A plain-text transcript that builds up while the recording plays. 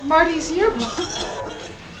Marty's yearbook.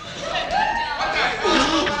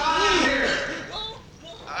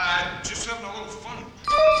 Just having a little fun.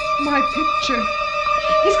 My picture.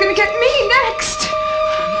 He's gonna get me next.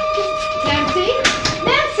 Nancy?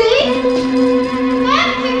 Nancy?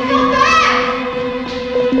 Nancy, come back!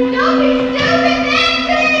 Don't be stupid, Nancy!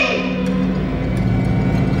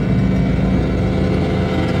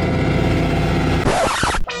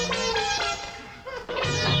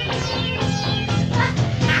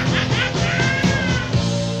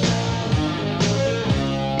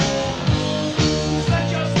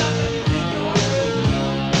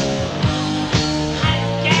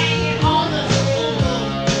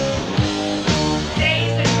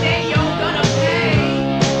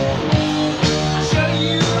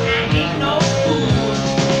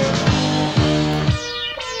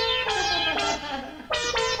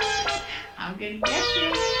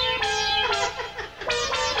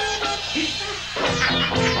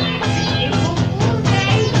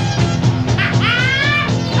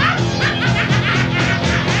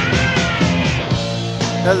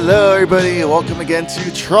 Hello, everybody, and welcome again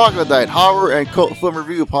to Troglodyte Horror and Cult Film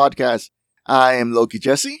Review Podcast. I am Loki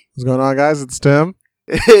Jesse. What's going on, guys? It's Tim.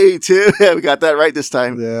 Hey, Tim. We got that right this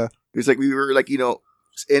time. Yeah. It's like we were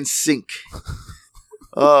in sync.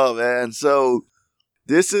 Oh, man. So,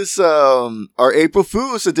 this is our April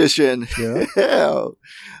Fool's edition. Yeah. Yeah.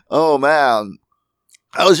 Oh, man.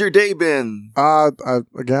 How's your day been? I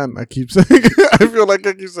keep saying, I feel like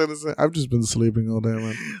I keep saying the same. I've just been sleeping all day,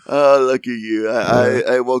 man. Oh, look at you.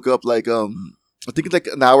 I woke up I think like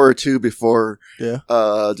an hour or two before. Yeah.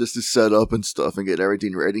 Just to set up and stuff and get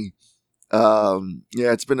everything ready. Yeah,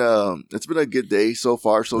 it's been a good day so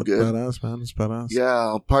far, so good. Badass, man. It's badass.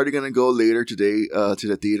 Yeah, I'm probably gonna go later today to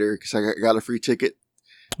the theater because I got a free ticket.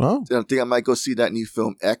 Oh. I think I might go see that new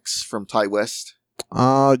film X from Ty West.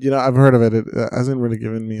 I've heard of it. It hasn't really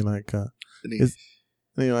given me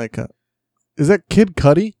is that Kid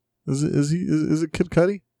Cudi? Is it Kid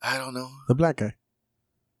Cudi? I don't know. The black guy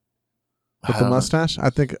with the mustache.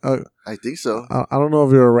 I think. I think so. I don't know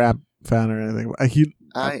if you're a rap fan or anything. But I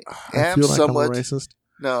I am feel like somewhat I'm a racist.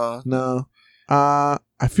 No. I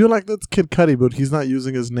feel like that's Kid Cudi, but he's not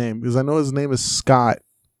using his name because I know his name is Scott.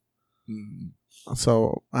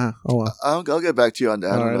 So, oh well. I'll get back to you on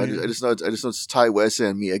that. Alright. I just know it's Ty West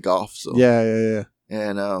and Mia Goth. So Yeah.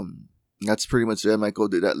 and that's pretty much it. I might go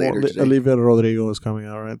do that later today. Olivia Rodrigo is coming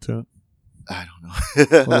out, right, too? I don't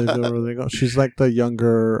know. Olivia Rodrigo. She's like the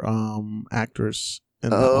younger actress. In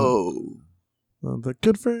the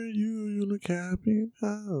good for you. You look happy and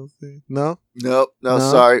healthy. No? No,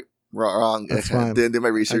 sorry. Wrong. That's fine. Didn't do my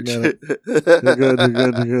research. You're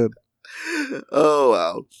good. Oh,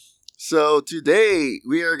 wow. So today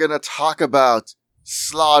we are going to talk about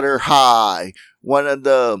Slaughter High.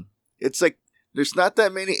 It's like, there's not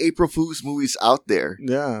that many April Fool's movies out there.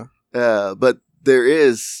 Yeah. But there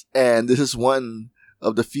is, and this is one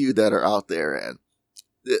of the few that are out there. And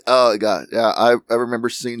oh God, yeah, I remember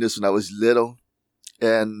seeing this when I was little,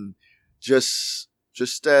 and just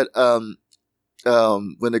that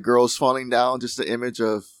when the girl's falling down, just the image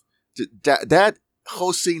of that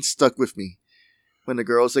whole scene stuck with me. When the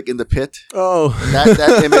girl's like in the pit,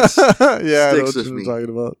 that image sticks with me. Talking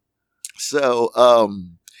about. So,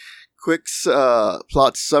 quick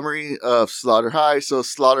plot summary of Slaughter High. So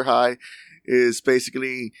Slaughter High is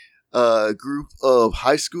basically a group of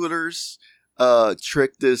high schoolers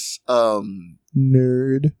trick this nerd.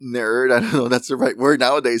 I don't know if that's the right word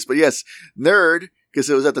nowadays, but yes, nerd, because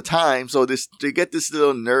it was at the time. So they get this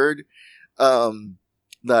little nerd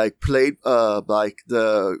played like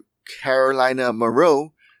the Carolina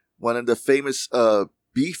Monroe, one of the famous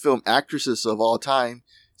B-film actresses of all time.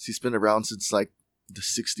 She's been around since like the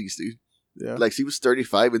 60s, dude. Yeah. Like, she was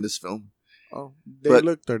 35 in this film. Oh, they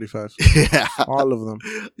look 35. Yeah. All of them.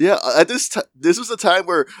 Yeah, at this was a time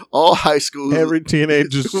where all high school... Every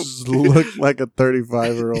teenager looked like a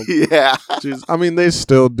 35-year-old. Yeah. Jeez. I mean, they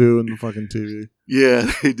still do in the fucking TV. Yeah,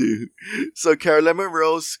 they do. So, Carolina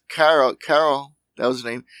Monroe's Carol, that was her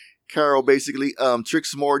name. Carol basically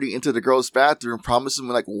tricks Morty into the girl's bathroom, promises him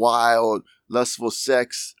like wild, lustful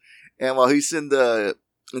sex. And while he's in the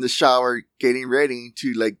shower getting ready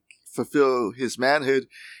to like fulfill his manhood,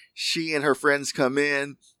 she and her friends come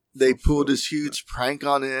in. They pull this huge prank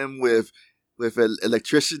on him with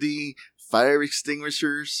electricity, fire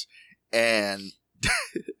extinguishers, and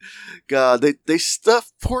God, they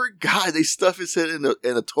stuff poor guy. They stuff his head in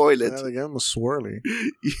a toilet. Yeah, they gave him a swirly.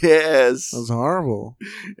 Yes, that was horrible.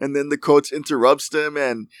 And then the coach interrupts them,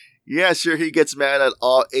 and yeah, sure, he gets mad at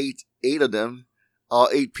all eight of them. all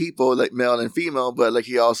 8 people, like male and female, but like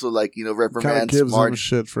he also like, Kind of reprimands gives him Marty.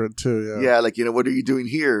 shit for it too. Yeah. Yeah, like, what are you doing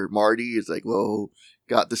here, Marty? It's like, well,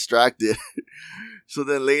 got distracted. So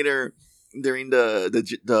then later, during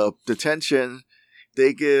the detention,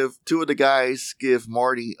 they give 2 of the guys give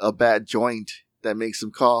Marty a bad joint that makes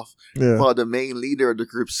him cough. Yeah. While the main leader of the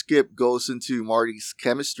group, Skip, goes into Marty's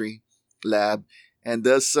chemistry lab and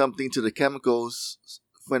does something to the chemicals.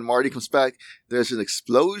 When Marty comes back, there's an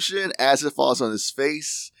explosion, acid falls on his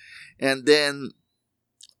face, and then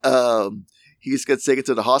he gets taken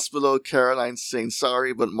to the hospital. Caroline's saying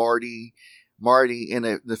sorry, but Marty, in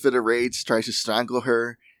a fit of rage, tries to strangle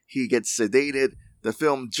her. He gets sedated. The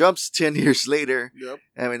film jumps 10 years later. Yep.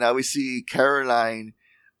 And now we see Caroline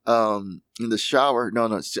in the shower.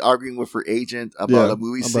 No, she's arguing with her agent about a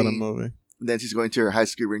movie scene. About a movie. And then she's going to her high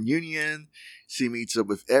school reunion. She meets up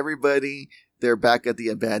with everybody. They're back at the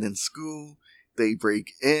abandoned school. They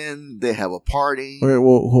break in. They have a party. Okay,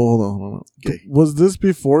 well, hold on. Okay. Was this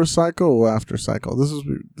before Psycho or after Psycho? This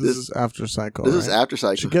is after Psycho. This right? is after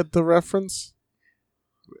Psycho. Did you get the reference?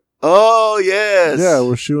 Oh, yes. Yeah,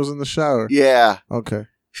 where she was in the shower. Yeah. Okay.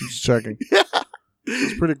 Just checking. Yeah.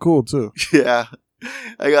 It's pretty cool, too. Yeah.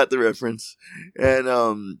 I got the reference.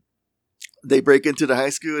 And they break into the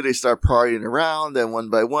high school. They start partying around. Then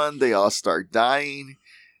one by one, they all start dying.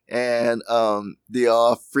 And they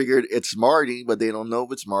all figured it's Marty, but they don't know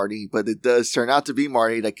if it's Marty. But it does turn out to be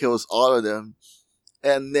Marty that kills all of them.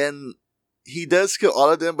 And then he does kill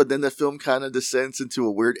all of them, but then the film kind of descends into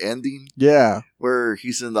a weird ending. Yeah. Where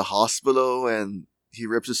he's in the hospital and he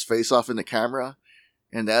rips his face off in the camera.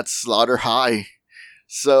 And that's Slaughter High.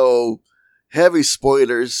 So, heavy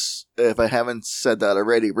spoilers. If I haven't said that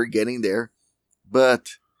already, we're getting there. But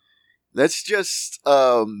let's just,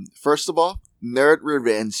 first of all, nerd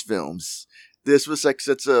revenge films. This was like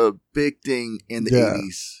such a big thing in the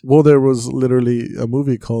 80s. Well, there was literally a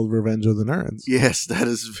movie called Revenge of the Nerds. Yes, that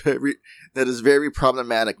is very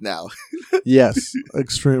problematic now. Yes,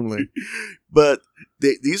 extremely. But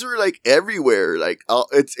these were like everywhere. Like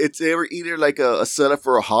they were either like a setup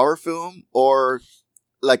for a horror film or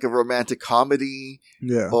like a romantic comedy.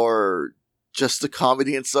 Yeah. Or just a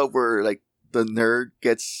comedy itself where like the nerd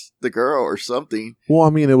gets the girl or something. Well, I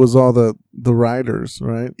mean, it was all the writers,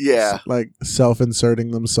 right? Yeah. Like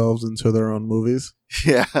self-inserting themselves into their own movies.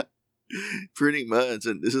 Yeah. Pretty much.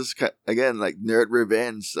 And this is, again, like nerd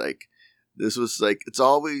revenge. Like, this was like, it's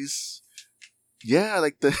always, yeah,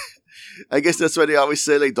 like I guess that's why they always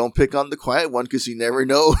say, like, don't pick on the quiet one because you never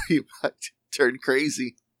know. You might turn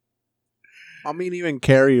crazy. I mean, even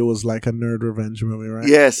Carrie was like a nerd revenge movie, right?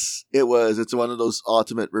 Yes, it was. It's one of those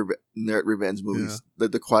ultimate nerd revenge movies. Yeah.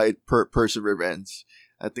 The quiet person revenge.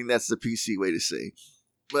 I think that's the PC way to say.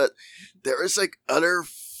 But there is like other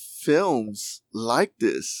films like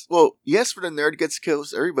this. Well, yes, for the nerd gets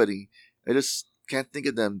kills everybody. I just can't think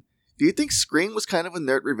of them. Do you think Scream was kind of a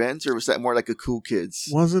nerd revenge, or was that more like a cool kids?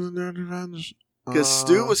 Was it a nerd revenge? Because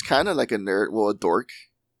Stu was kind of like a nerd, well, a dork.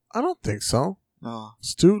 I don't think so. Oh.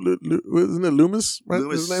 Stu, isn't it Loomis? Right?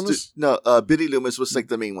 Loomis, his name is? No, Billy Loomis was like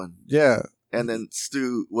the main one. Yeah. And then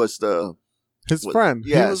Stu was his friend.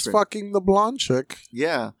 Yeah, he was fucking the blonde chick.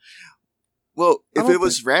 Yeah. Well, if it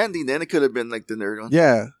was Randy, then it could have been like the nerd one.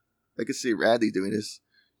 Yeah. I could see Randy doing this.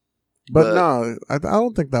 But no, I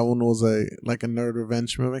don't think that one was a nerd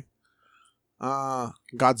revenge movie.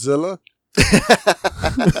 Godzilla.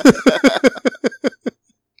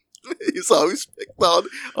 He's always picked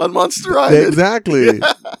on Monster Island. Exactly.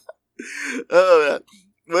 What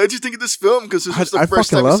did you think of this film? Because this was the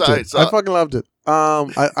first time I saw it. I fucking loved it.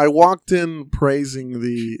 I walked in praising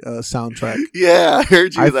the soundtrack. Yeah, I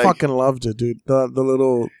heard you. I fucking loved it, dude. The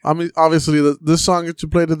little, I mean, obviously this song that you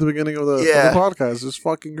played at the beginning of the podcast is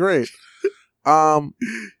fucking great.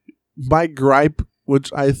 My gripe,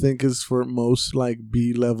 which I think is for most like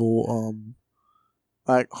B-level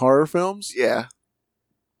like horror films. Yeah.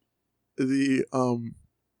 The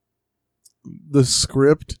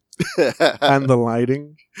script and the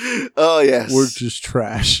lighting. Oh yes, were just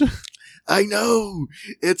trash. I know.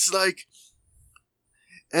 It's like,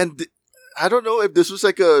 and I don't know if this was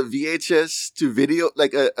like a VHS to video,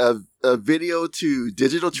 like a video to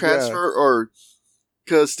digital transfer, or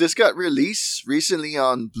because this got released recently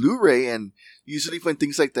on Blu-ray, and usually when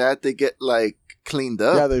things like that, they get like cleaned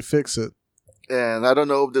up. Yeah, they fix it. And I don't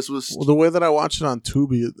know if this was the way that I watched it on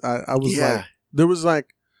Tubi. I was like, there was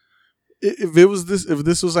like, if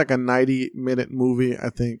this was like a 90-minute movie,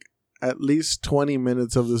 I think at least 20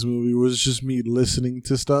 minutes of this movie was just me listening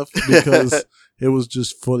to stuff because it was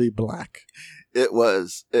just fully black. It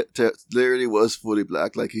was. Literally was fully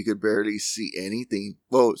black. Like you could barely see anything.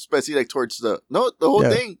 Well, especially like towards the whole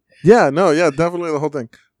thing. Yeah, no, yeah, definitely the whole thing.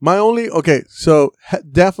 My only so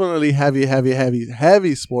definitely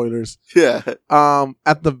heavy spoilers. Yeah.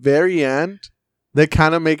 At the very end, they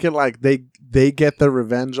kind of make it like they get their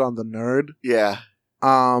revenge on the nerd. Yeah.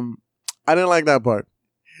 I didn't like that part.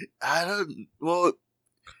 I don't. Well,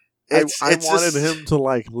 I wanted him to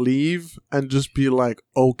like leave and just be like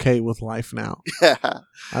okay with life now. Yeah.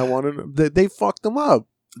 I wanted they fucked him up.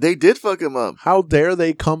 They did fuck him up. How dare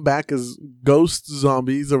they come back as ghost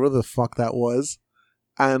zombies or whatever the fuck that was,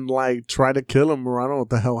 and like try to kill him? Or I don't know what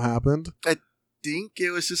the hell happened. I think it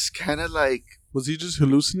was just kind of like. Was he just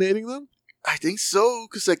hallucinating them? I think so,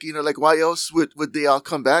 because like like why else would they all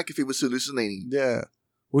come back if he was hallucinating? Yeah.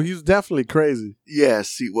 Well, he's definitely crazy.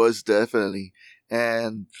 Yes, he was definitely.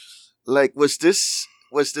 And like, was this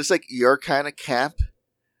like your kind of camp,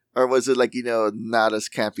 or was it like not as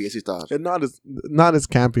campy as you thought? And not as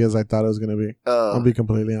campy as I thought it was gonna be. I'll be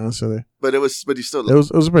completely honest with you. But you still. It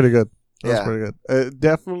was pretty good. It was Yeah. pretty good.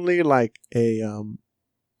 Definitely like a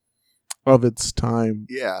of its time.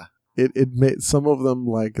 Yeah. It made some of them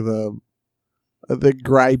like the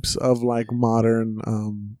gripes of like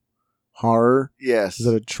modern horror. Yes. Is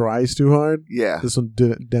that it tries too hard. Yeah. This one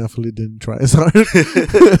definitely didn't try as hard.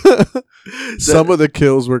 Some of the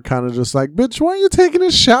kills were kind of just like, bitch, why are you taking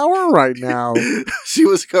a shower right now? She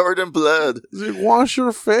was covered in blood. Like, wash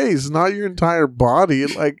your face, not your entire body.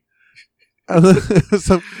 Like,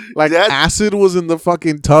 acid was in the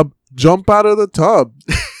fucking tub. Jump out of the tub.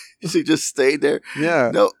 She just stayed there.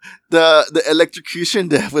 Yeah. No, the electrocution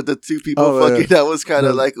death with the two people fucking. Yeah. That was kind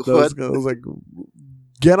of like what? I was like,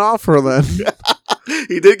 get off her then.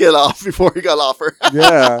 He did get off before he got off her.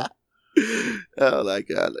 Yeah. Oh my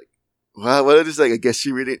god! Like, wow. What is like? I guess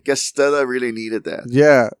Stella really needed that.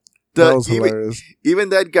 Yeah. That was hilarious. Even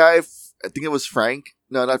that guy. I think it was Frank.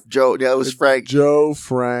 No, not Joe. Yeah, it was Frank. Joe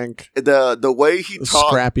Frank. The way he talked.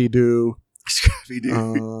 Scrappy Doo.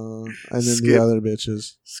 And then the other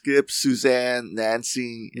bitches. Skip, Suzanne,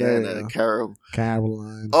 Nancy, and Carol.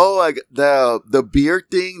 Caroline. Oh, like the beer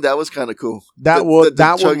thing, that was kind of cool. That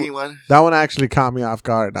chugging one. That one actually caught me off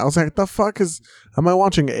guard. I was like, "The fuck am I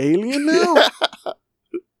watching Alien now?"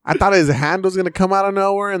 I thought his hand was gonna come out of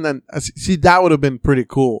nowhere, and then see that would have been pretty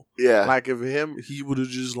cool. Yeah, like if he would have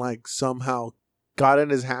just like somehow gotten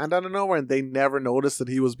his hand out of nowhere, and they never noticed that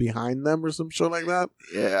he was behind them or some shit like that.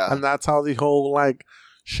 Yeah, and that's how the whole like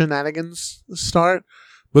shenanigans start.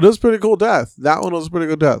 But it was pretty cool death. That one was a pretty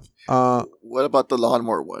good death. What about the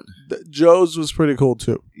lawnmower one? Joe's was pretty cool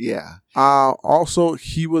too. Yeah. Also,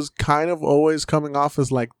 he was kind of always coming off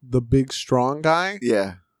as like the big strong guy.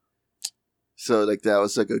 Yeah. So like that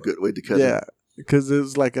was like a good way to cut it. Yeah, because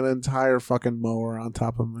there's like an entire fucking mower on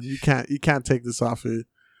top of him. You can't take this off of you.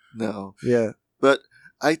 No. Yeah. But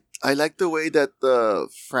I like the way that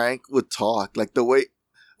Frank would talk. Like the way.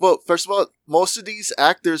 Well, first of all, most of these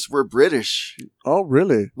actors were British. Oh,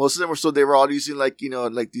 really? Most of them were, so they were all using like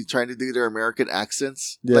trying to do their American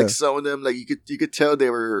accents. Yeah. Like some of them, like you could tell they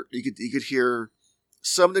were, you could hear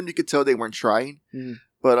some of them. You could tell they weren't trying. Mm.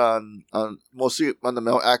 But on mostly on the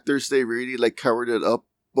male actors, they really like covered it up.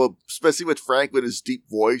 Well, especially with Frank with his deep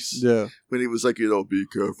voice. Yeah. When he was like, be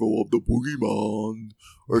careful of the boogeyman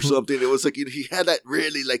or something. It was like he had that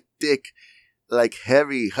really like thick, like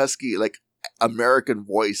heavy, husky, like American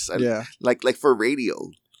voice. Yeah. Like for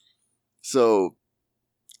radio. So,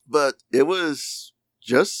 but it was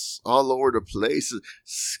just all over the place.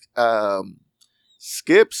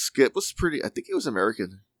 Skip was pretty, I think he was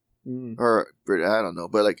American. Or British, I don't know.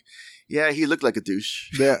 But like, yeah, he looked like a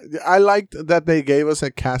douche. Yeah. I liked that they gave us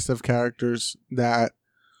a cast of characters that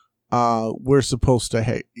we're supposed to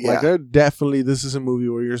hate. Yeah. Like, they're definitely, this is a movie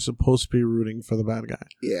where you're supposed to be rooting for the bad guy.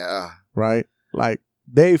 Yeah. Right? Like,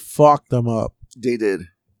 they fucked them up. They did.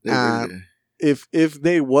 They really did. If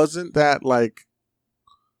they wasn't that, like...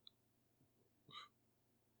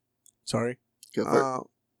 Sorry. Go for it.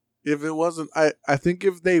 If it wasn't... I think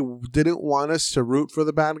if they didn't want us to root for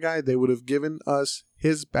the bad guy, they would have given us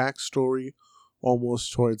his backstory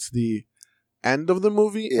almost towards the end of the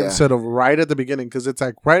movie instead of right at the beginning. Because it's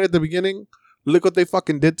like, right at the beginning, look what they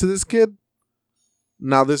fucking did to this kid.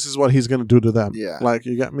 Now this is what he's going to do to them. Yeah. Like,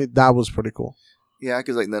 you got me? That was pretty cool. Yeah,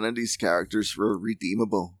 because like none of these characters were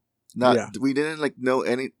redeemable. We didn't like know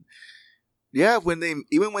any. Yeah, when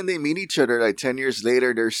they meet each other like 10 years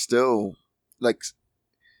later, they're still like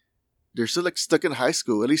stuck in high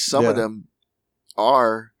school. At least some of them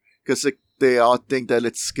are, because like they all think that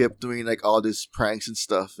it's Skip doing like all these pranks and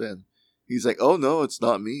stuff, and he's like, "Oh no, it's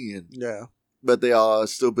not me," Yeah. but they all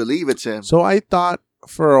still believe it's him. So I thought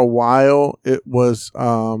for a while it was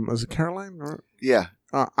it Caroline? Or, Yeah.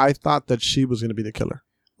 I thought that she was going to be the killer.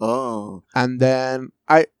 Oh. And then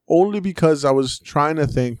only because I was trying to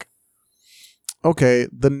think, okay,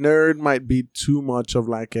 the nerd might be too much of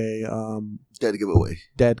like a Dead giveaway.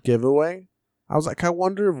 dead giveaway. I was like, I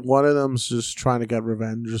wonder if one of them's just trying to get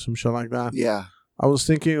revenge or some shit like that. Yeah. I was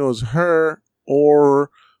thinking it was her, or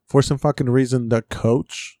for some fucking reason the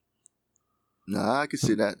coach. Nah, I could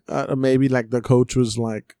see that. Maybe like the coach was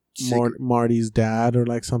like Secret. Marty's dad or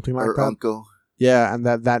like something like Or that. uncle. Yeah, and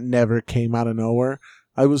that never came out of nowhere.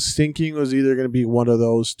 I was thinking it was either going to be one of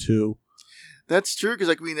those two. That's true, because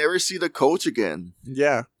like we never see the coach again.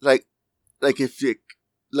 Yeah. Like if you,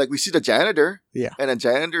 like we see the janitor. Yeah. And the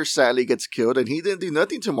janitor sadly gets killed, and he didn't do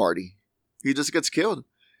nothing to Marty. He just gets killed.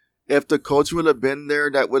 If the coach would have been there,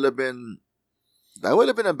 that would have been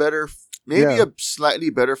a better, maybe Yeah. a slightly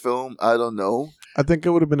better film. I don't know. I think it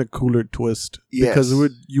would have been a cooler twist. Yes.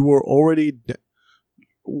 Because you were already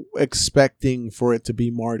expecting for it to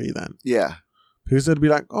be Marty then. Yeah. Because it'd be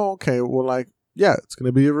like, oh, okay, well, like, yeah, it's going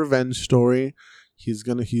to be a revenge story. He's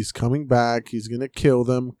coming back. He's going to kill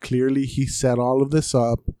them. Clearly, he set all of this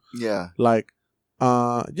up. Yeah. Like,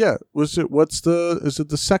 yeah. Is it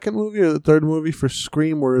the second movie or the third movie for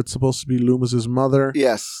Scream where it's supposed to be Loomis's mother?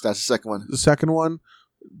 Yes, that's the second one. The second one,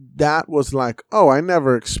 that was like, oh, I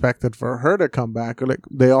never expected for her to come back. Like,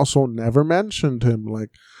 they also never mentioned him. Like,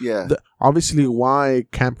 Yeah. obviously, why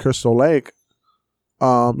Camp Crystal Lake,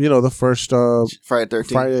 the first Friday the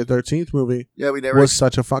 13th. Friday the 13th movie Yeah, we never. was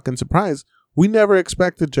such a fucking surprise. We never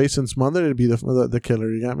expected Jason's mother to be the killer.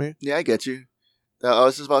 You got me? Yeah, I get you. I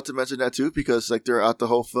was just about to mention that too, because like throughout the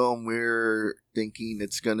whole film, we're thinking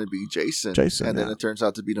it's gonna be Jason, and then yeah. it turns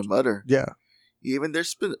out to be the mother. Yeah. Even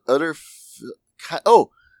there's been other.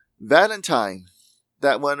 Valentine,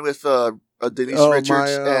 that one with Denise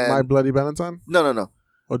Richards and My Bloody Valentine? no,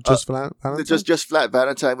 Or just Valentine? just Flat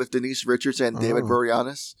Valentine with Denise Richards and David Oh.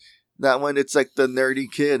 Boreanaz. That one, it's like the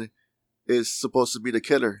nerdy kid is supposed to be the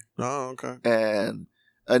killer, Oh, okay. and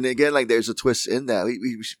again, like there's a twist in that.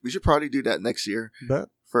 We should probably do that next year Bet.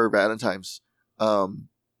 for Valentine's. But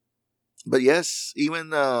yes,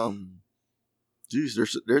 even geez,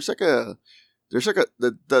 there's like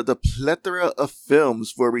the plethora of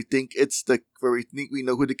films where we think we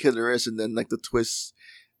know who the killer is, and then like the twist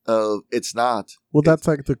of it's not. Well, that's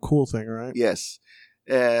like the cool thing, right? Yes.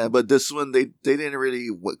 But this one, they didn't really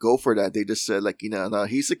go for that. They just said, like, no,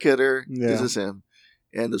 he's the killer. Yeah. This is him.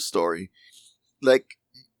 End of story. Like,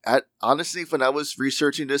 honestly, when I was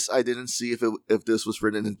researching this, I didn't see if this was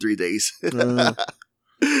written in 3 days. Well,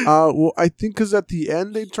 I think because at the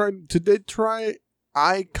end they try.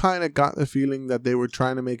 I kind of got the feeling that they were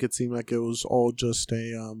trying to make it seem like it was all just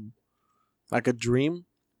a like a dream.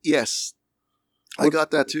 Yes. I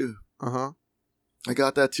got that too. I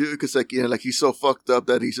got that too, because like he's so fucked up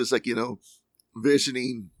that he's just like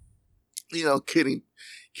visioning,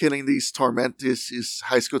 killing these his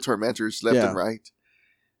high school tormentors left and right,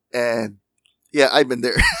 and yeah, I've been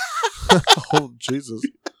there. Oh Jesus!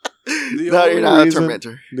 No, you're not a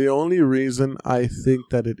tormentor. The only reason I think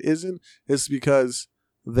that it isn't is because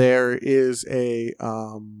there is a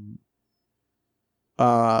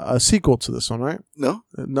sequel to this one, right? No.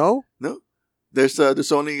 There's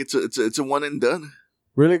only it's a one and done.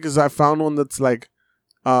 Really? Because I found one that's like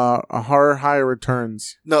a Horror High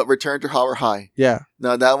Returns. No, Return to Horror High. Yeah.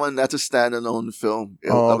 No, that's a standalone film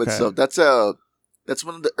Oh, of okay. itself. That's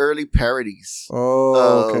one of the early parodies.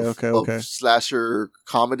 Oh, of okay. slasher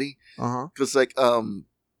comedy. Uh-huh. Because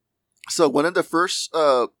so one of the first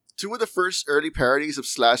two of the first early parodies of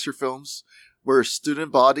slasher films were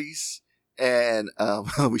Student Bodies, and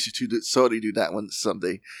we should totally do that one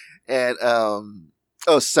someday. And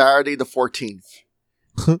Saturday the 14th.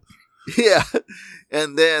 Yeah.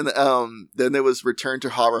 And then there was Return to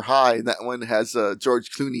Horror High, and that one has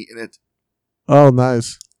George Clooney in it. Oh,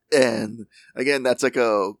 nice. And again, that's like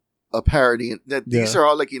a parody. These are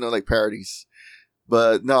all like like parodies.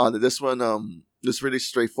 But no, this one is really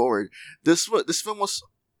straightforward. This film was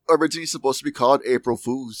originally supposed to be called April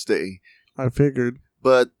Fool's Day. I figured.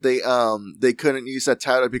 But they couldn't use that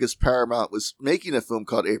title because Paramount was making a film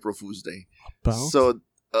called April Fool's Day. About? So,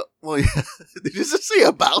 well, yeah. Did you just say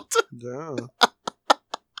about? Yeah.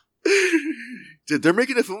 They're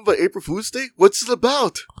making a film about April Fool's Day? What's it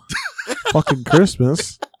about? Fucking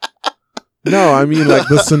Christmas. No, I mean like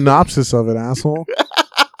the synopsis of it, asshole.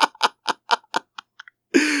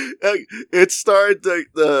 It starred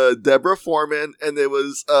the Deborah Foreman, and it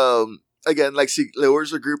was again like there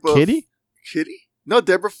was a group of Kitty? Kitty? No,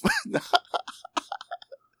 Deborah.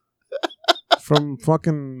 from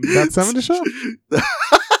fucking That 70 Show.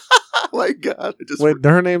 Oh my god! I just Wait,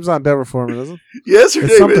 her name's not Deborah Foreman, is it? yes, her It's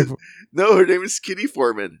name something. is no. Her name is Kitty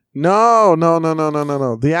Foreman. No.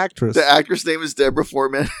 The actress. The actress name is Deborah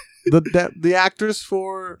Foreman. the actress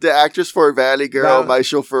for. The actress for Valley Girl, Val- My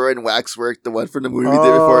Chauffeur, and Waxwork, the one from the movie we did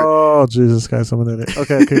before. Oh Jesus Christ! Someone did it.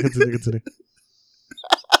 Okay, continue.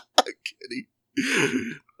 Kitty.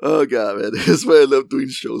 Oh god, man, that's why I love doing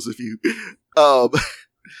shows with you.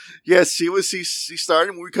 Yes, she started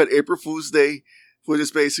a movie called April Fool's Day, which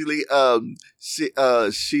is basically she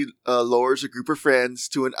lures a group of friends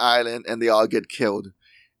to an island and they all get killed.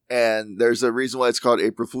 And there's a reason why it's called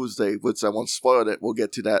April Fool's Day, which I won't spoil it. We'll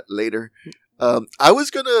get to that later. I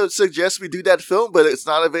was gonna suggest we do that film, but it's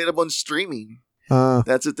not available on streaming.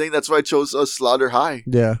 That's the thing. That's why I chose Slaughter High.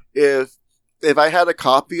 Yeah. If I had a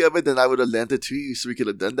copy of it, then I would have lent it to you so we could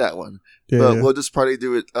have done that one. Yeah. But yeah. we'll just probably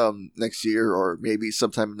do it next year or maybe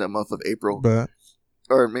sometime in the month of April. But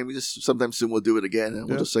Or maybe just sometime soon we'll do it again and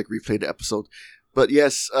we'll Yeah. just like replay the episode. But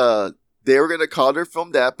yes, they were going to call their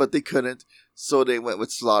film that, but they couldn't. So they went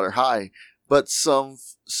with Slaughter High. But some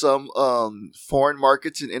foreign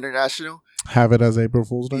markets and international, have it as April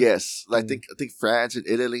Fool's Day. yes. I Mm. think France and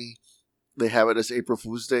Italy, they have it as April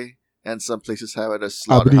Fool's Day. And some places have it as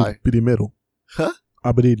Slaughter High. Abril primero. Huh?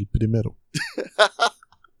 Abril primero.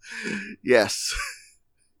 Yes.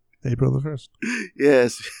 April the 1st.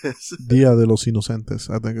 Yes. Dia de los Inocentes,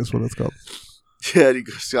 I think is what it's called. Yeah, you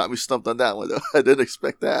got me stumped on that one, though. I didn't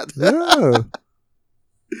expect that. Yeah.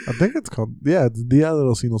 I think it's called. Yeah, it's Dia de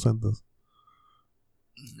los Inocentes.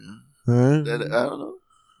 I don't know.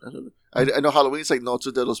 I know Halloween's like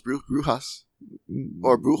Noche de los Brujas.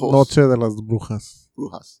 Or Brujos. Noche de las Brujas.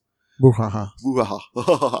 Brujas. Brujaja.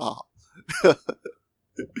 Brujaha.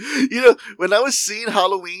 You know, when I was seeing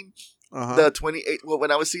Halloween, Uh-huh.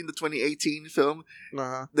 when I was seeing the 2018 film,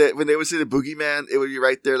 Uh-huh. that when they would say the boogeyman, it would be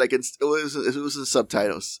right there, like it was in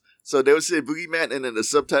subtitles. So they would say boogeyman, and then the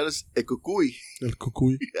subtitles, Ekukui. El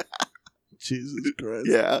cucuy. Jesus Christ.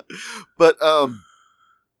 Yeah, but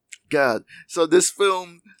God. So this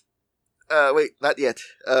film, wait, not yet.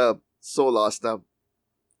 So lost now.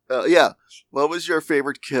 Yeah. What was your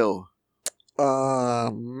favorite kill?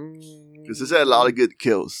 Because this had a lot of good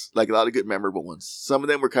kills, like a lot of good memorable ones. Some of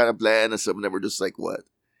them were kind of bland, and some of them were just like, what?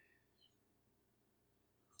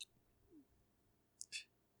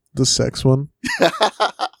 The sex one.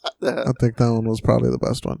 I think that one was probably the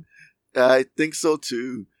best one. I think so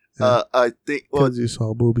too. Yeah. I think. Well, Because you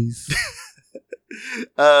saw boobies.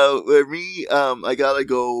 with me, I gotta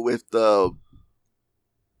go with the.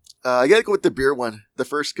 I gotta go with the beer one, the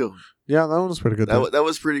first kill. Yeah, that one was pretty good. too. That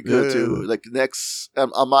was pretty good Yeah. too. Like next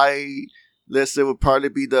on my list, it would probably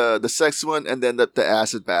be the sex one, and then the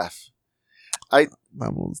acid bath. That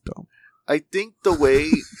one was dumb. I think the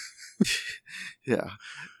way, yeah,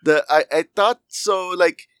 I thought so.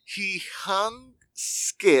 Like he hung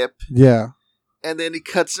Skip, Yeah, and then he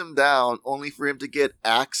cuts him down, only for him to get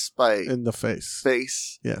axed by in the face.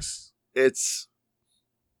 face. Yes. It's,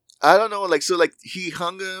 I don't know, like so, like he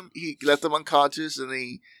hung him, he left him unconscious, and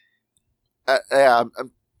he, yeah,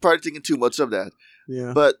 I'm probably thinking too much of that.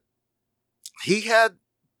 Yeah. But he had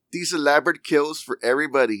these elaborate kills for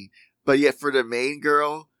everybody, but yet for the main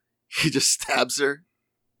girl, he just stabs her.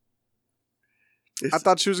 I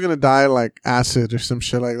thought she was gonna die like acid or some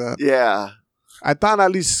shit like that. Yeah. I thought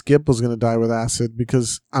at least Skip was gonna die with acid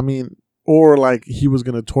because or like he was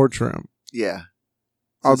gonna torture him. Yeah.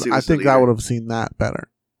 I Since he was the think I leader. would have seen that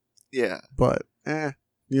better. Yeah. But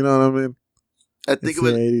you know what I mean? I think It's it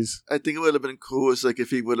would. the 80s. I think it would have been cool. It's like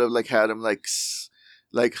if he would have like had him like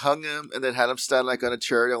hung him and then had him stand like on a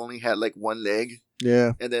chair that only had like one leg,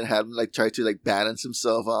 Yeah. and then had him like try to like balance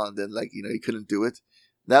himself on. Then like he couldn't do it.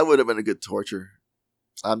 That would have been a good torture.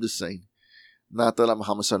 I'm just saying. Not that I'm a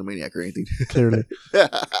homicidal maniac or anything. Clearly.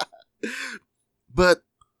 But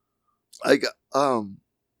I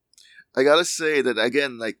gotta say that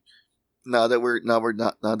again, like now that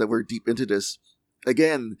we're deep into this,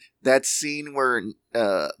 again, that scene where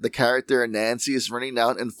the character Nancy is running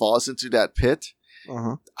down and falls into that pit.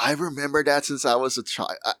 Uh-huh. I remember that since I was a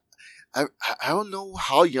child. I don't know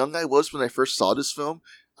how young I was when I first saw this film.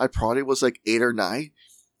 I probably was like 8 or 9,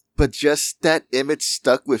 but just that image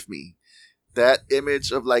stuck with me. That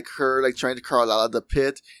image of like her like trying to crawl out of the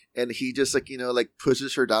pit, and he just like like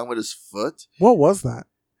pushes her down with his foot. What was that?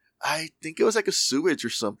 I think it was like a sewage or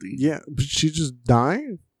something. Yeah, but she just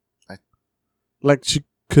died? I- Like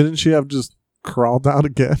couldn't she have just crawled out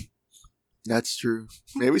again? That's true.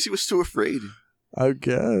 Maybe she was too afraid. I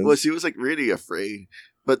guess. Well, she was like really afraid.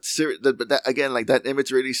 But that, again, like that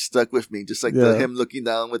image really stuck with me. Just like him looking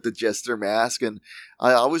down with the jester mask, and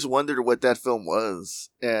I always wondered what that film was.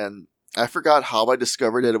 And I forgot how I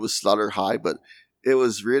discovered that it was Slaughter High, but it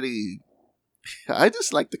was really. I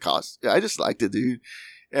just liked the costume. I just liked it, dude.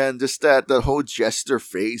 And just that whole jester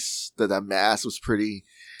face, that mask was pretty.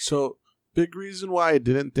 So, big reason why I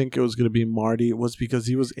didn't think it was going to be Marty was because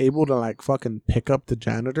he was able to, like, fucking pick up the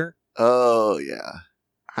janitor. Oh, yeah.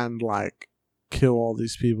 And, like, kill all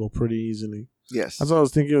these people pretty easily. Yes. That's what I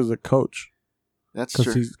was thinking. It was the coach. That's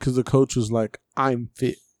true. Because the coach was like, I'm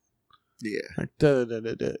fit. Yeah. Like,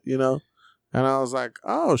 you know? And I was like,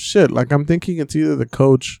 oh, shit. Like, I'm thinking it's either the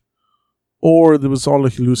coach or there was all a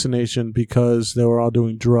hallucination because they were all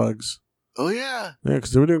doing drugs. Oh, yeah. Yeah,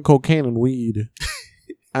 because they were doing cocaine and weed.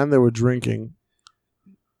 And they were drinking.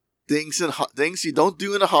 Things you don't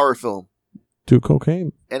do in a horror film. Do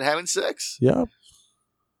cocaine. And having sex. Yeah.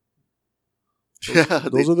 Yeah.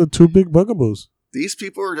 Those are the two big bugaboos. These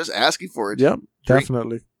people are just asking for it. Yep,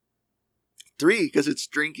 definitely. 3, because it's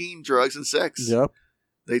drinking, drugs, and sex. Yep.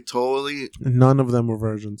 They totally... None of them were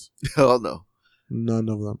virgins. Oh, no. None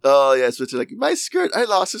of them. Oh, yeah, so it's like, my skirt, I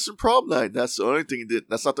lost this in prom night. That's the only thing he did.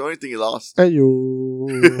 That's not the only thing he lost.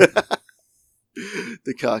 Ayo.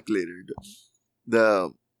 The calculator.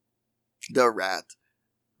 The rat.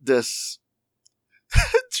 This...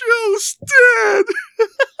 Joe's dead!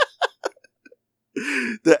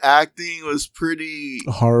 The acting was pretty...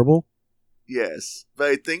 Horrible? Yes. But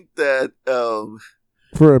I think that...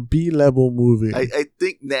 For a B-level movie. I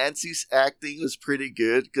think Nancy's acting was pretty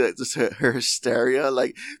good. Just her hysteria,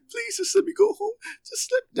 like, please just let me go home.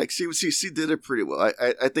 Just let, like, she did it pretty well.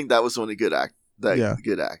 I think that was the only good act.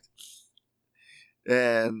 Good act.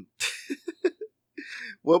 And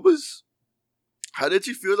how did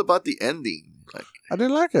you feel about the ending? Like, I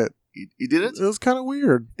didn't like it. You didn't? It was kind of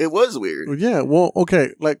weird. It was weird. Yeah, well,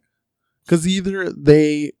 okay, like, because either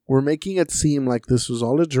they were making it seem like this was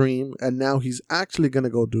all a dream and now he's actually going to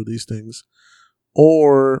go do these things,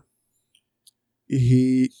 or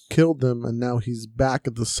he killed them and now he's back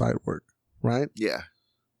at the site work, right? Yeah.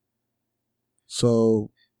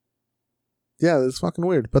 So, yeah, it's fucking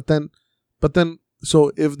weird. But then,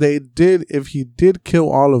 so if he did kill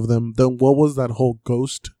all of them, then what was that whole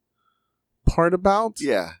ghost part about?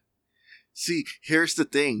 Yeah. See, here's the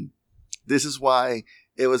thing. This is why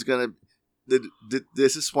it was gonna.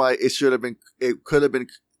 This is why it should have been. It could have been.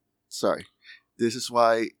 Sorry. This is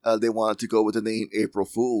why they wanted to go with the name April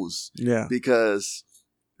Fools. Yeah. Because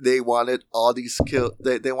they wanted all these kill.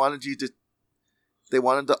 They wanted you to. They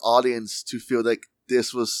wanted the audience to feel like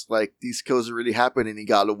this was like these kills are really happening. And he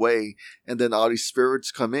got away, and then all these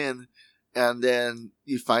spirits come in, and then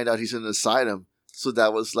you find out he's in an asylum. So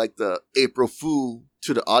that was like the April Fool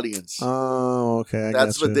to the audience. Oh, okay.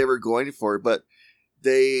 That's what they were going for. But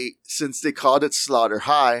since they called it Slaughter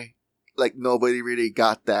High, like nobody really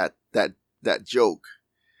got that joke.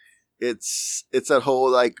 It's that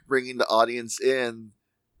whole like bringing the audience in,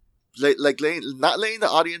 not laying the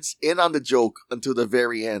audience in on the joke until the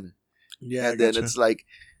very end. Yeah, and then it's like,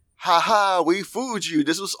 haha, we fooled you.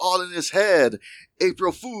 This was all in his head.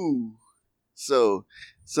 April Fool. So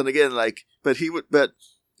again, like, but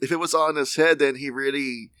if it was on his head, then he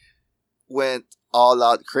really went all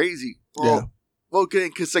out crazy. Well, okay,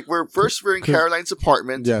 because like we're in Caroline's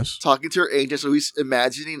apartment, yes, talking to her agent, so he's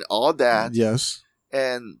imagining all that, yes.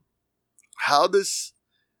 And how does,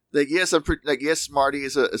 like, yes, yes, Marty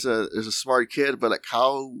is a smart kid, but like,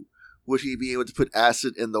 how would he be able to put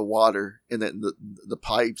acid in the water in the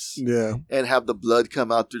pipes, and have the blood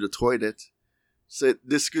come out through the toilet? So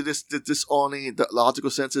this only the logical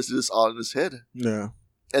sense is this all in his head. Yeah.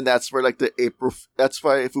 And that's where like that's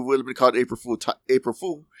why if it would have been called April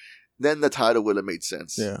Fool, then the title would have made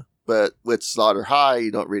sense. Yeah. But with Slaughter High,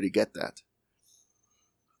 you don't really get that.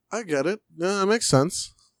 I get it. Yeah, that makes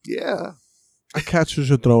sense. Yeah. I catch what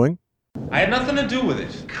you're throwing. I had nothing to do with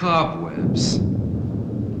it. Cobwebs.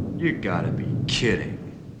 You gotta be kidding.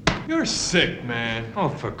 You're sick, man. Oh,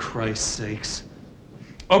 for Christ's sakes.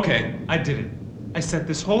 Okay, I did it. I set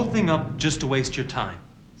this whole thing up just to waste your time.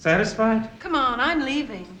 Satisfied? Come on, I'm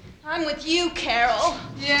leaving. I'm with you, Carol.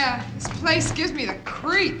 Yeah, this place gives me the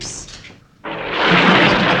creeps.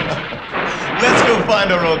 Let's go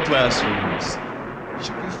find our old classrooms.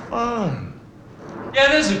 Should be fun.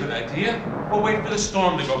 Yeah, that's a good idea. We'll wait for the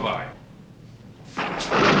storm to go by.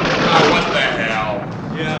 Oh, what the hell?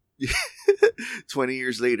 Yeah. 20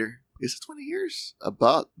 years later. Is it 20 years?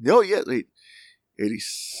 No, yeah, wait. 80,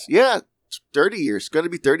 yeah, 30 years. It's going to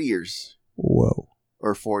be 30 years. Whoa.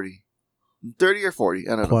 Or 40. 30 or 40.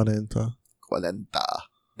 I don't know. 40. 40.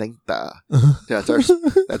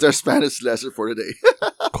 That's our Spanish lesson for today.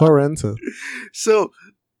 Quarenta. So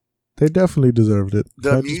They definitely deserved it. The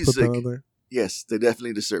Can I just put that music- out there? yes, they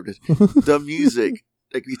definitely deserved it. The music,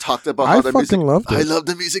 like we talked about, I how the fucking music. loved it. I love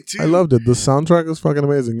the music too. I loved it. The soundtrack is fucking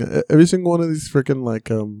amazing. Every single one of these freaking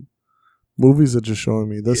movies that you're showing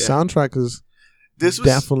me, the Yeah. soundtrack is This was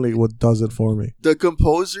definitely what does it for me. the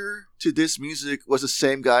composer to this music was the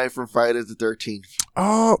same guy from Friday the 13th.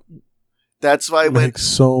 Oh, That's why it makes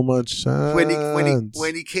so much sense.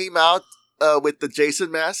 when he came out with the Jason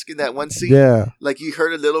mask in that one scene, yeah, like you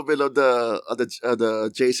heard a little bit of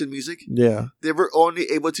the Jason music. yeah. They were only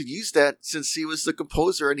able to use that since he was the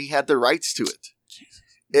composer and he had the rights to it.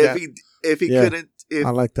 Yeah. If he Yeah. couldn't, I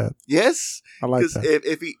like that. yes, I like because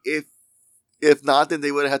that. if not, then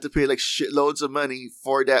they would have had to pay like shitloads of money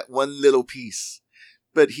for that one little piece.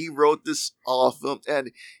 But he wrote this album,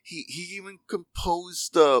 and he even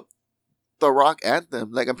composed the rock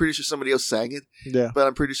anthem. Like I'm pretty sure somebody else sang it, Yeah. but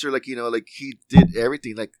I'm pretty sure like like he did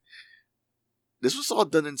everything. Like this was all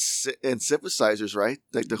done in synthesizers, right?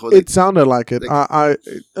 Like the whole It sounded like it. like- I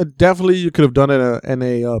definitely you could have done it in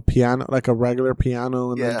a piano, like a regular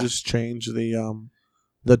piano, and Yeah. then just change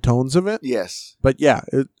the tones of it. yes, But yeah,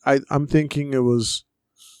 I'm thinking it was.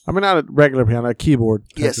 I mean, not a regular piano, a keyboard.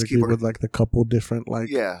 Yes, technically, keyboard. with like the couple different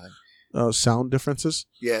yeah, sound differences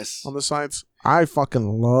yes. on the sides. I fucking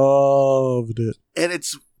loved it. And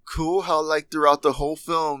it's cool how like throughout the whole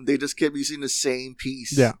film they just kept using the same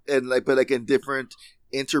piece. Yeah. And like but like in different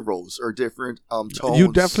intervals or different tones.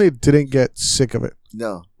 You definitely didn't get sick of it.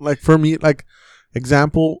 no. Like for me, like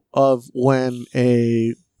example of when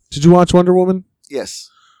did you watch Wonder Woman? Yes.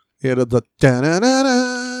 Yeah, the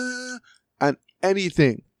da-na-na-na, and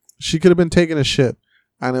anything. She could have been taking a shit,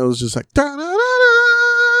 and it was just like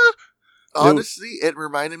da-na-na-na. Honestly, it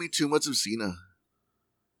reminded me too much of Cena.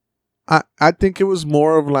 I think it was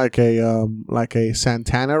more of like a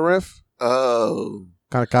Santana riff, Oh.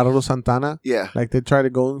 kind of Carlos Santana. Yeah. Like they tried to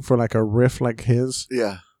go for like a riff like his.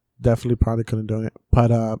 Yeah. Definitely probably couldn't do it,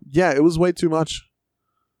 but yeah, it was way too much.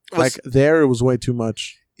 Was- Like there, it was way too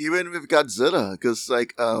much. Even with Godzilla, because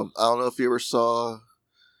like I don't know if you ever saw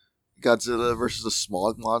Godzilla versus the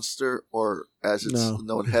Smog Monster, or as it's No.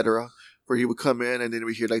 known, Hedorah, where he would come in and then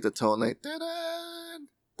we hear like the tone like da-da,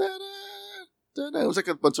 da-da, da-da. It was like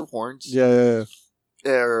a bunch of horns. Yeah.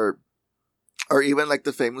 Or even like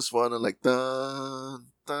the famous one and like dun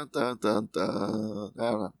dun dun dun dun.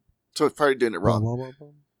 I don't know. So it's probably doing it wrong.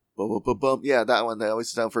 Bum, bum, bum, bum. Yeah, that one. They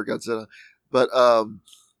always sound for Godzilla. But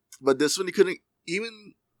this one you couldn't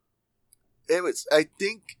even. It was. I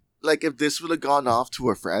think like if this would have gone off to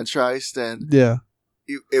a franchise, then Yeah.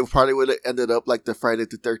 it probably would have ended up like the Friday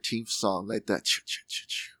the 13th song, like that.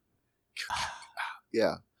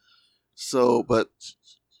 Yeah. So, but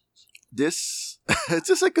this it's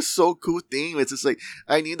just like a so cool theme. It's just like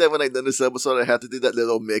I knew that when I done this episode, I had to do that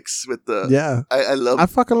little mix with the. Yeah. I love. I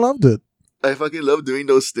fucking loved it. I fucking love doing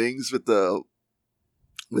those things with the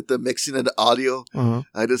mixing of the audio. Uh-huh.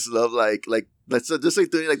 I just love like let's just like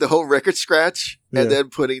doing like the whole record scratch and Yeah. then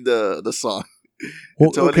putting the song. Well,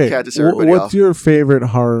 totally okay. catches everybody What's off. your favorite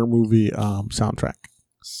horror movie soundtrack,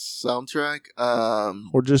 Soundtrack.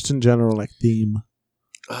 or just in general, like theme?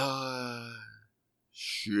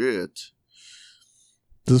 Shit.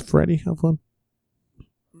 Does Freddy have one?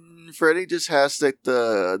 Freddy just has like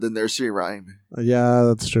the nursery rhyme, Yeah,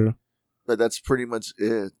 that's true. but that's pretty much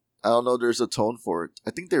it. I don't know. There's a tone for it.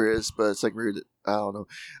 I think there is, but it's like weird. I don't know.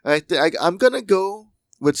 I'm gonna go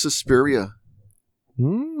with Suspiria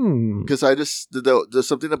Hmm. because I just there's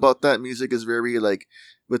something about that music is very like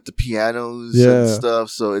with the pianos Yeah. and stuff.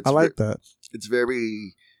 So it's I like that. it's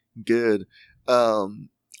very good.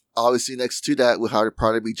 Obviously next to that would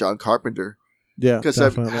probably be John Carpenter. Yeah, Because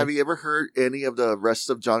definitely. have you ever heard any of the rest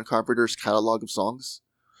of John Carpenter's catalog of songs?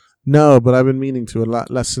 No, but I've been meaning to a lot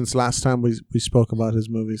less since last time we spoke about his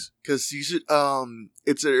movies. Because you should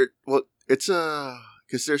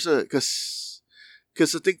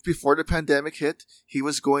because I think before the pandemic hit, he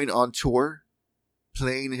was going on tour,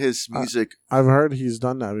 playing his music, I've heard he's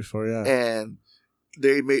done that before. Yeah. and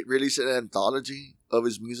they released an anthology of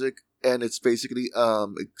his music, and it's basically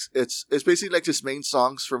it's basically like his main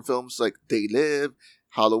songs from films like They Live,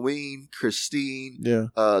 Halloween, Christine, Yeah.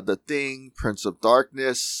 The Thing, Prince of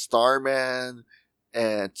Darkness, Starman,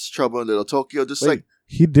 and Trouble in Little Tokyo. Just Wait, like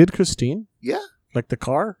he did Christine? yeah, Like the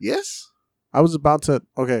car? yes, I was about to.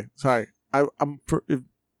 Okay, sorry. I'm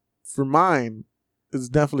for mine. It's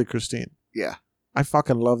definitely Christine. yeah, I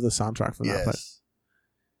fucking love the soundtrack from that. But yes.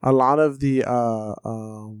 a lot of the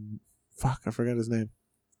fuck, I forget his name.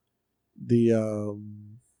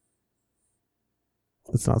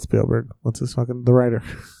 It's not Spielberg. What's his fucking the writer?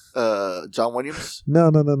 John Williams,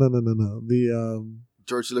 No. The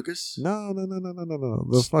George Lucas? No.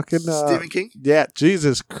 The fucking Stephen King? Yeah,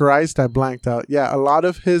 Jesus Christ, I blanked out. Yeah, a lot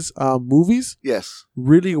of his movies Yes.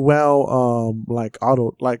 really well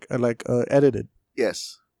edited.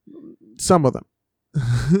 Yes. Some of them.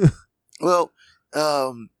 Well,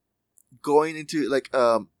 going into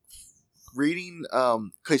reading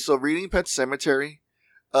reading Pet Cemetery,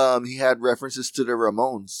 he had references to the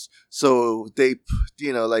Ramones. So they,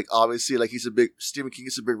 obviously, he's Stephen King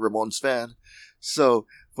is a big Ramones fan. So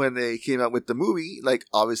when they came out with the movie,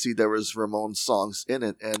 obviously there was Ramones songs in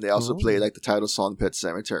it, and they also played the title song Pet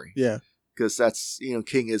Cemetery. Yeah. Because that's,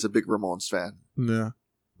 King is a big Ramones fan. Yeah.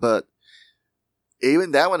 But even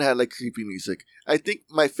that one had creepy music. I think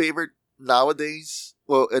my favorite nowadays,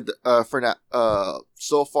 so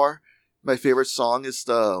far, my favorite song is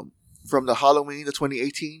from the Halloween of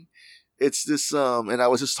 2018. It's this and I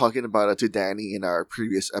was just talking about it to Danny in our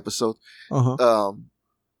previous episode.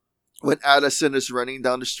 When Addison is running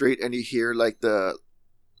down the street and you hear this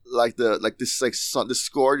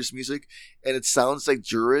score, this music, and it sounds like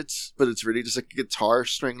Druids, but it's really just a guitar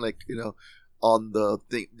string, on the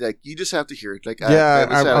thing. You just have to hear it.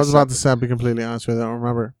 I was about to say, I'll be completely honest with you, I don't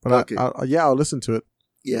remember, but okay. I'll listen to it.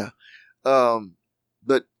 Yeah,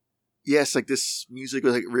 but yes, this music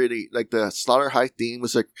was really the Slaughter High theme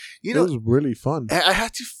was it was really fun. I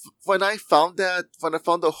had to when I found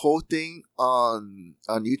the whole thing on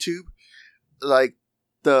YouTube,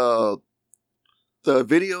 the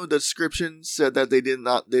video description said that they did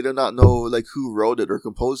not know who wrote it or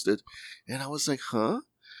composed it, and I was like, huh?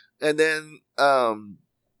 And then I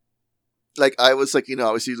was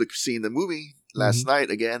obviously seeing the movie last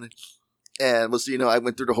night again, and was I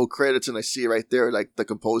went through the whole credits and I see right there the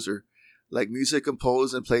composer, music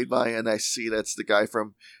composed and played by, and I see that's the guy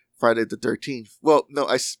from Friday the 13th. Well, no,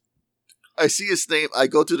 I see his name. I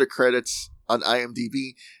go to the credits on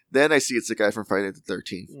IMDb, then I see it's the guy from Friday the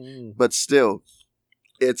 13th. But still,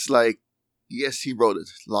 it's yes, he wrote it.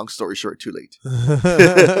 Long story short, too late.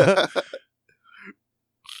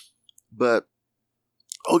 But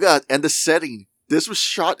oh god, and the setting. This was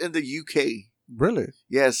shot in the UK. Really?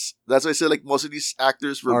 Yes, that's why I said most of these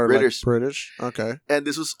actors were British. British, okay. And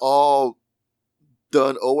this was all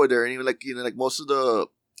done over there, and even most of the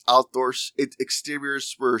outdoors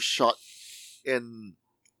exteriors were shot in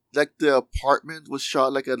the apartment was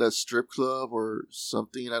shot at a strip club or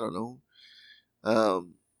something. I don't know.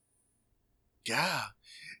 Yeah,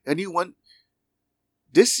 and you want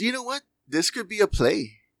this? You know what? This could be a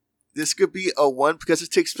play. This could be a one because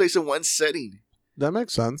it takes place in one setting. That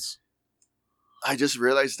makes sense. I just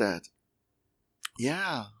realized that.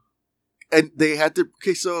 Yeah. And they had to...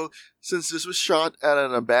 Okay, so since this was shot at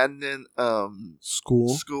an abandoned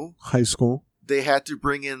school, high school, they had to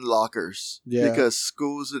bring in lockers. Yeah. Because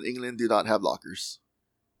schools in England do not have lockers.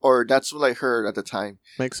 Or that's what I heard at the time.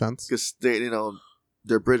 Makes sense. Because they,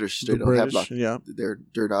 they're British. They don't have lockers. Yeah.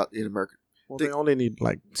 They're not in America. Well, they only need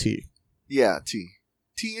tea. Yeah, tea.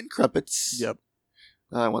 Tea and crumpets. Yep.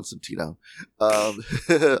 I want some tea now. An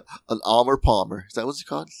Armour Palmer. Is that what it's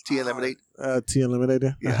called? Tea and lemonade? Tea and lemonade,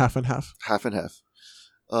 yeah. Half and half. Half and half.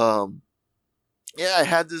 Yeah, I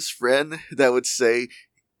had this friend that would say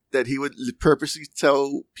that he would purposely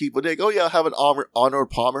tell people, oh yeah, I'll have an Armour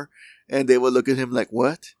Palmer. And they would look at him like,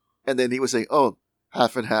 what? And then he would say, oh,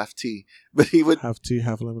 half and half tea. But he would... Half tea,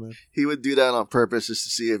 half lemonade. He would do that on purpose just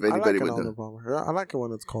to see if anybody would know. I like it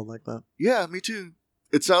when it's called like that. Yeah, me too.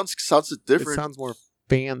 It sounds different. It sounds more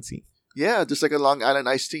fancy. Yeah, just like a Long Island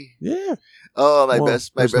iced tea. Yeah. Oh, my there's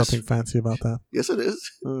best. Nothing fancy about that. Yes, it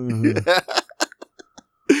is. Mm-hmm.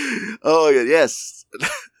 Oh, yeah, yes.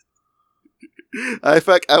 In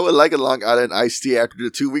fact, I would like a Long Island iced tea after the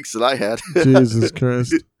 2 weeks that I had. Jesus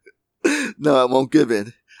Christ. No, I won't give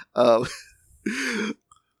in. Oh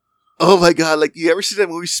my god, you ever see that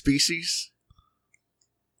movie Species?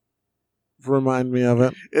 Remind me of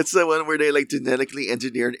it. It's the one where they genetically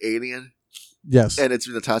engineer an alien. Yes. And it's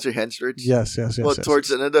Natasha Henstridge. Yes. Well, towards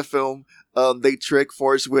the end of the film, they trick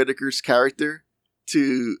Forrest Whitaker's character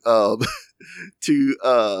to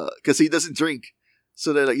because he doesn't drink.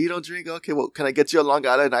 So they're like, you don't drink? Okay, well, can I get you a Long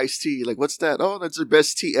Island iced tea? What's that? Oh, that's the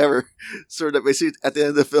best tea ever. So that basically, at the end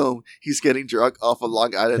of the film, he's getting drunk off a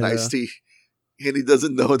Long Island iced tea. And he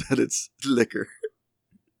doesn't know that it's liquor.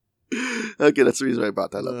 Okay, that's the reason I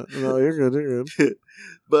brought that up. No, you're good.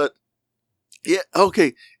 But, yeah,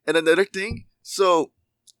 okay. And another thing. So,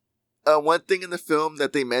 one thing in the film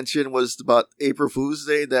that they mentioned was about April Fool's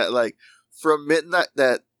Day. That, from midnight,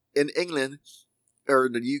 that in England, or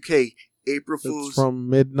in the UK, April Fool's... It's from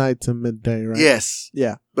midnight to midday, right? Yes.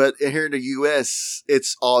 Yeah. But here in the US,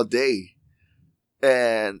 it's all day.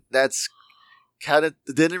 And that's kind of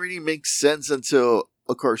didn't really make sense until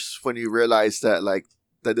of course, when you realize that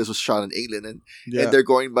that this was shot in England and Yeah. they're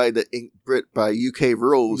going by by UK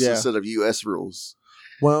rules Yeah. instead of US rules.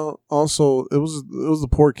 Well, also it was the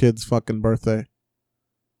poor kid's fucking birthday.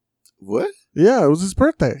 What? Yeah, it was his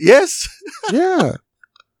birthday. Yes. Yeah,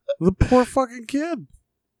 the poor fucking kid.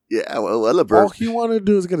 Yeah. Well, a All bird. he wanted to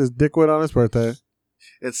do is get his dick wet on his birthday,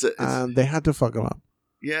 It's and they had to fuck him up.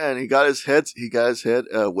 yeah, and he got his head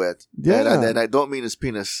wet. Yeah. and I don't mean his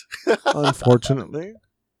penis. Unfortunately,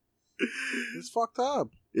 it's fucked up.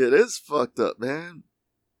 It is fucked up, man.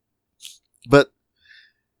 But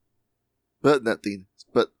nothing.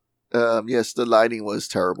 But yes, the lighting was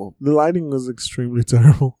terrible. The lighting was extremely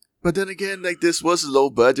terrible. But then again, this was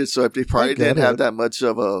low budget, so if they probably get didn't have it. that much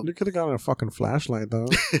of a. You could have gotten a fucking flashlight though.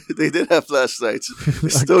 They did have flashlights. They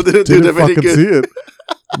I still didn't do them any fucking good. see it.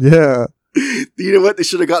 Yeah. You know what? They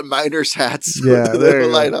should have got miners' hats Yeah, with there the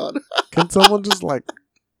you light go. on. Can someone just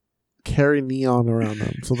carry neon around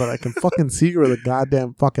them so that I can fucking see where the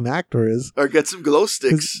goddamn fucking actor is? Or get some glow 'Cause-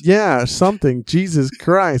 sticks. Yeah, something. Jesus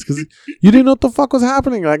Christ. Because you didn't know what the fuck was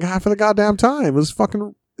happening half of the goddamn time.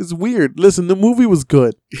 It's weird. Listen, the movie was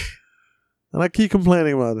good. And I keep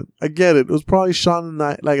complaining about it. I get it. It was probably shot in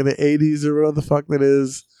the 80s or whatever the fuck that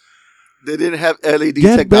is. They didn't have LED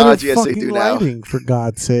Get technology better as they fucking do now. lighting, for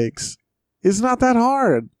God's sakes. It's not that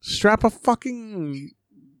hard. Strap a fucking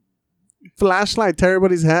flashlight to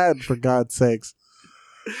everybody's head, for God's sakes.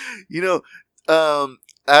 You know,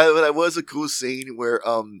 that was a cool scene where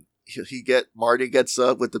Marty gets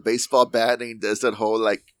up with the baseball bat and he does that whole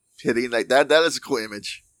hitting like that. That is a cool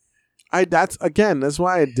image. That's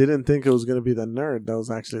why I didn't think it was going to be the nerd that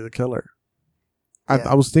was actually the killer. Yeah.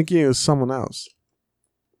 I was thinking it was someone else.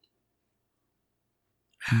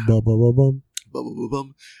 Ba-ba-ba-bum.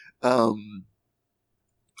 Bum.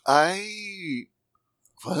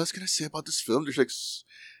 What I was gonna say about this film? There's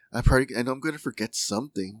I know I'm gonna forget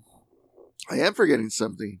something. I am forgetting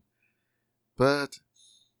something, but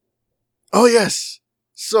oh yes.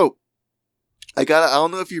 So I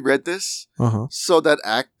don't know if you read this. Uh-huh. So that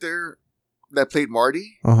actor that played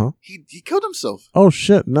Marty, Uh-huh. he killed himself. Oh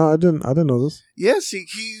shit. No, I didn't know this. Yes, he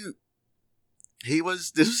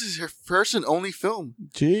was. This was his first and only film.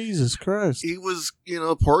 Jesus Christ. He was,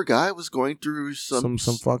 poor guy was going through some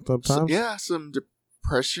fucked up times. some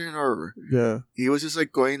depression, or Yeah. he was just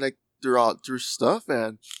going through stuff.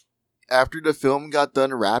 And after the film got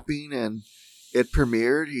done wrapping and it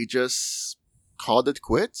premiered, he just called it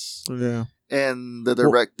quits. Yeah. And the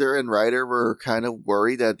director and writer were kind of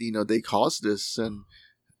worried that they caused this, and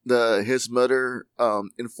his mother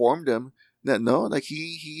informed him that no,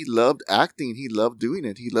 he loved acting, he loved doing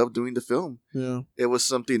it, he loved doing the film. Yeah. It was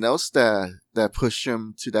something else that pushed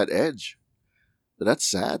him to that edge. But that's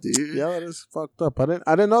sad, dude. Yeah, that is fucked up. I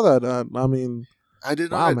didn't know that. I mean, I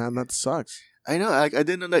didn't know wow, that. man, that sucks. I know. I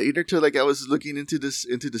didn't know that either till I was looking into this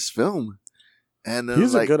film. And then,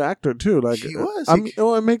 He's a good actor too. he was.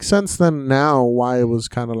 It makes sense then now why it was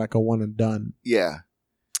kind of like a one and done. Yeah.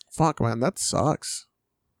 Fuck, man, that sucks.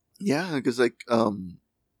 Yeah, because it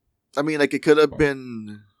could have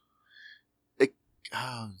been,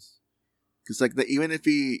 because even if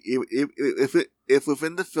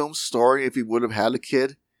within the film story, if he would have had a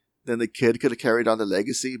kid, then the kid could have carried on the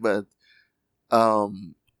legacy. But,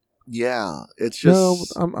 yeah, it's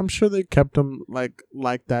just No, I'm sure they kept him like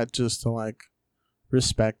that just to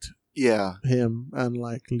respect yeah, him and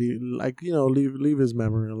leave his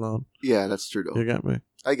memory alone. yeah, that's true though. You get me?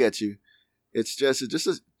 I get you. It's just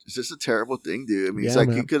a terrible thing, dude. I mean, it's Yeah, he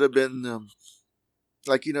man. could have been,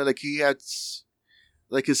 he had, it's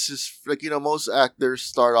just most actors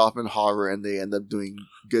start off in horror and they end up doing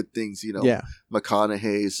good things. Yeah.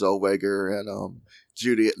 McConaughey, Zellweger, and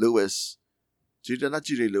Juliette Lewis. Julia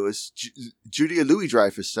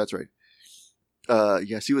Louis-Dreyfus. That's right.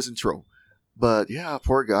 Yes, he was in Troll. But yeah,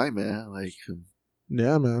 poor guy, man.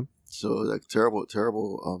 Yeah, man. So terrible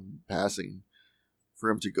passing for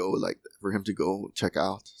him to go check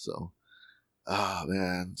out. So,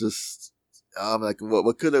 man, just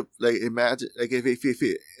what could have imagine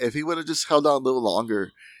if he would have just held on a little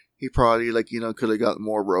longer, he probably could have got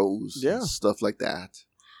more roles, Yeah. and stuff like that.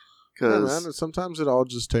 Yeah, Because man. Sometimes it all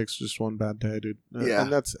just takes just one bad day, dude. Yeah.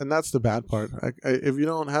 and that's the bad part. If you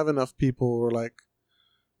don't have enough people or like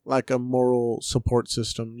a moral support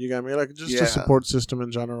system, you got me, Yeah. a support system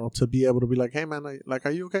in general to be able to be hey man,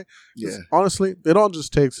 are you okay? 'Cause yeah, honestly, it all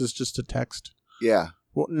just takes is just a text yeah,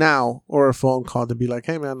 or a phone call to be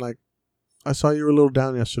hey man, I saw you were a little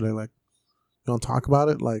down yesterday, you want to talk about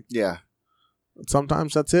it? yeah,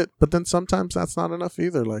 Sometimes that's it, but then sometimes that's not enough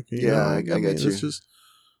either. I get you. It's just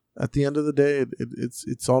at the end of the day,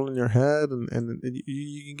 it's all in your head, and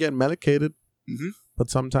you can get medicated. But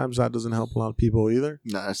sometimes that doesn't help a lot of people either.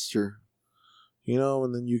 No, that's true. You know,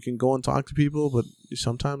 and then you can go and talk to people, but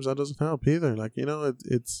sometimes that doesn't help either. Like, you know,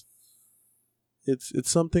 it's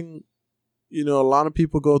something, you know, a lot of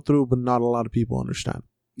people go through, but not a lot of people understand.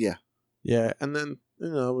 Yeah. Yeah, and then,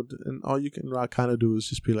 you know, and all you can kind of do is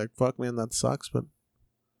just be like, fuck, man, that sucks, but,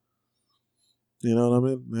 you know what I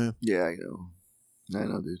mean? Yeah, I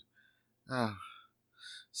know, dude.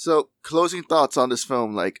 So, closing thoughts on this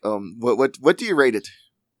film, like, what do you rate it?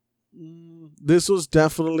 This was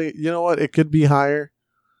definitely, you know what, it could be higher,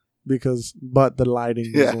 but the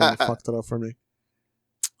lighting was the one that fucked it up for me.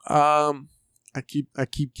 I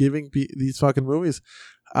keep giving these fucking movies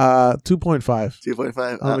 2.5. 2.5.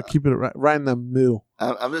 I'm gonna keep it right in the middle.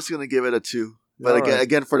 I'm just gonna give it a 2. But All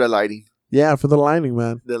again for the lighting. Yeah, for the lighting,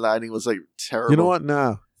 man. The lighting was like terrible. You know what?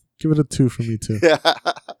 Nah, give it a 2 for me too.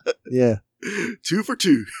 Yeah. 2 for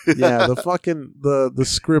 2. Yeah, the fucking the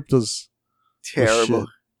script was terrible.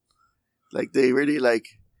 Like they really like.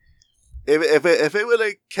 If it would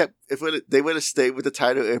have kept, they would have stayed with the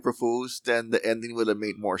title April Fools, then the ending would have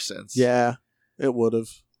made more sense. Yeah, it would have.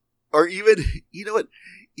 Or even, you know what?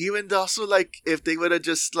 Even also, like, if they would have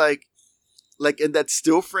just like in that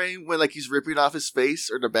still frame when like he's ripping off his face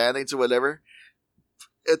or the band-aids or whatever,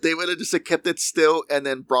 if they would have just like, kept it still and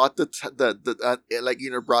then brought brought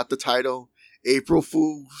the title April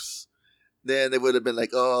Fools, then it would have been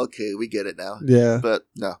like, oh, okay, we get it now. Yeah, but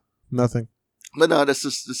no, nothing. But no, this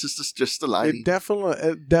is just the lighting.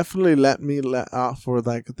 It definitely let me let off for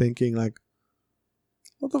like thinking like,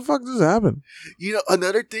 what the fuck just happened? You know,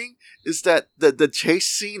 another thing is that the chase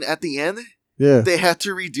scene at the end, they had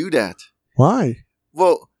to redo that. Why?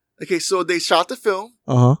 Well, okay, so they shot the film,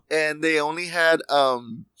 and they only had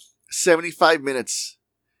 75 minutes,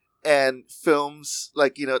 and films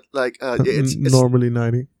like it's normally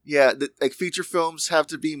 90. Yeah, like feature films have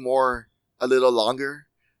to be a little longer.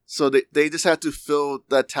 So they just had to fill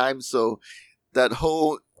that time. So that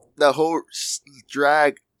whole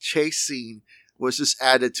drag chase scene was just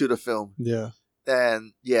added to the film. Yeah.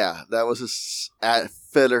 And yeah, that was just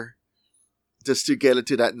filler just to get it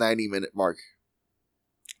to that 90-minute mark.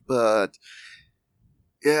 But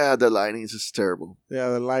yeah, the lighting is just terrible. Yeah,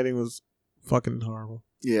 the lighting was fucking horrible.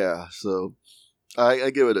 Yeah, so I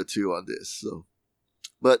give it a 2 on this. So,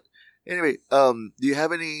 but anyway, do you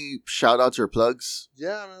have any shout outs or plugs?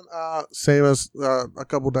 Yeah, man. Same as a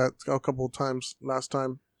couple times last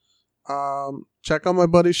time. Check out my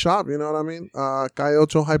buddy's shop, you know what I mean? Calle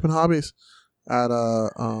Ocho Hype and Hobbies at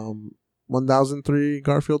 1003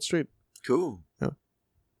 Garfield Street. Cool. Yeah.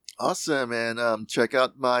 Awesome, man. Check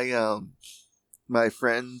out my my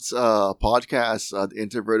friend's podcast, the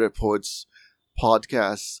Introverted Poets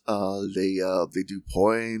podcast. They do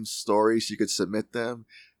poems, stories. You could submit them.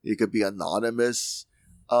 You could be anonymous.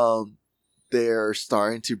 They're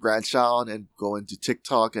starting to branch out and go into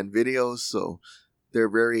TikTok and videos. So they're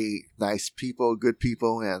very nice people, good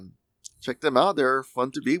people, and check them out. They're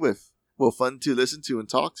fun to be with. Well, fun to listen to and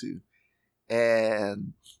talk to.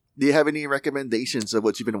 And do you have any recommendations of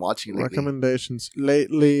what you've been watching lately? Recommendations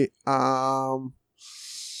lately. I'm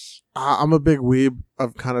a big weeb.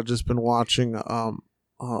 I've kind of just been watching anime.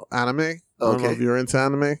 I don't know if you're into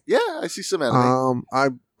anime. Yeah, I see some anime.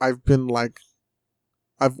 I've been like,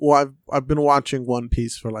 I've been watching One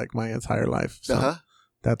Piece for like my entire life. So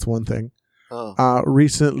that's one thing.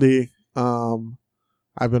 Recently,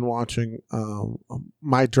 I've been watching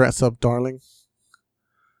My Dress Up Darling.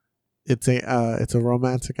 It's a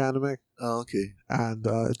romantic anime. Oh, okay. And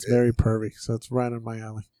it's very pervy, so it's right on my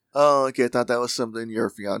alley. Oh, okay. I thought that was something your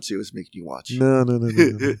fiance was making you watch. No.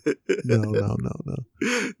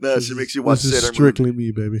 No, she makes you watch Sailor Moon. This is strictly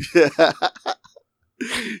me, baby.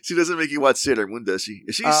 She doesn't make you watch Sailor Moon, does she?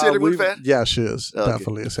 Is she a Sailor Moon fan? Yeah, she is. Okay.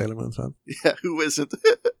 Definitely a Sailor Moon fan. Yeah, who isn't?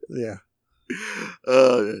 Yeah.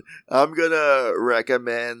 I'm gonna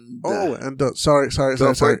recommend. Sorry.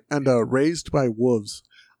 And Raised by Wolves.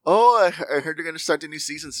 Oh, I heard they're gonna start the new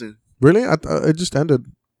season soon. Really? It just ended.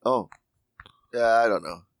 Oh, yeah. I don't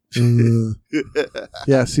know.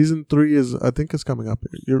 Yeah, season 3 I think is coming up.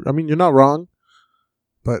 You're not wrong,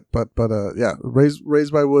 but yeah,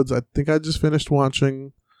 Raised by Wolves. I think I just finished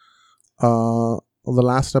watching the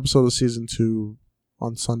last episode of season 2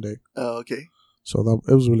 on Sunday. Oh, okay. So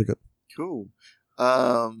it was really good. Cool.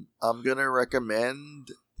 I'm gonna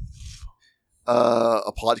recommend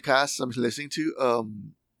a podcast I'm listening to.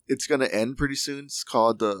 It's gonna end pretty soon. It's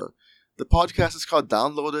called the podcast is called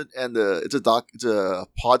Downloaded, and it's a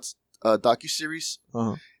docuseries,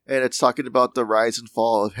 and it's talking about the rise and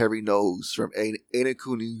fall of Harry Knowles from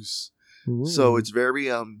Anaku News. Ooh. So it's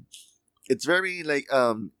very like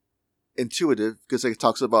intuitive because it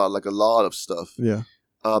talks about like a lot of stuff. Yeah.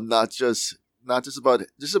 Not just about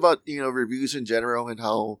reviews in general and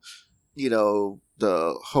how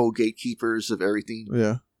the whole gatekeepers of everything.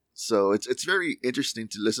 Yeah. So it's very interesting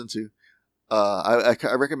to listen to. I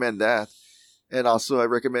recommend that, and also I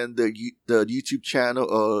recommend the YouTube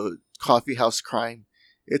channel Coffee House Crime.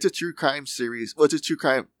 It's a true crime series. Well, it's a true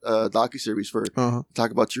crime docu-series for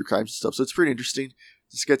talk about true crimes and stuff. So it's pretty interesting.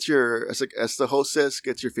 Just get your, as the host says,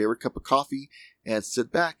 get your favorite cup of coffee and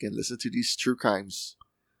sit back and listen to these true crimes.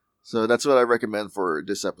 So that's what I recommend for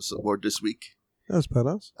this episode or this week. That's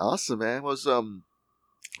badass. Awesome, man.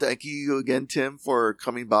 Thank you again, Tim, for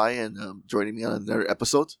coming by and joining me on another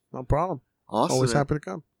episode. No problem. Awesome. Always happy to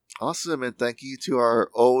come. Awesome, and thank you to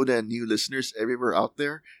our old and new listeners everywhere out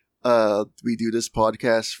there. We do this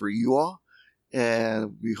podcast for you all,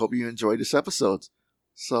 and we hope you enjoy this episode.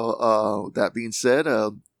 So, that being said,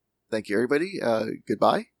 thank you, everybody.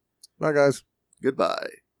 Goodbye. Bye, guys. Goodbye.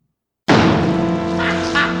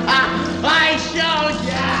 I showed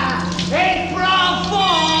ya!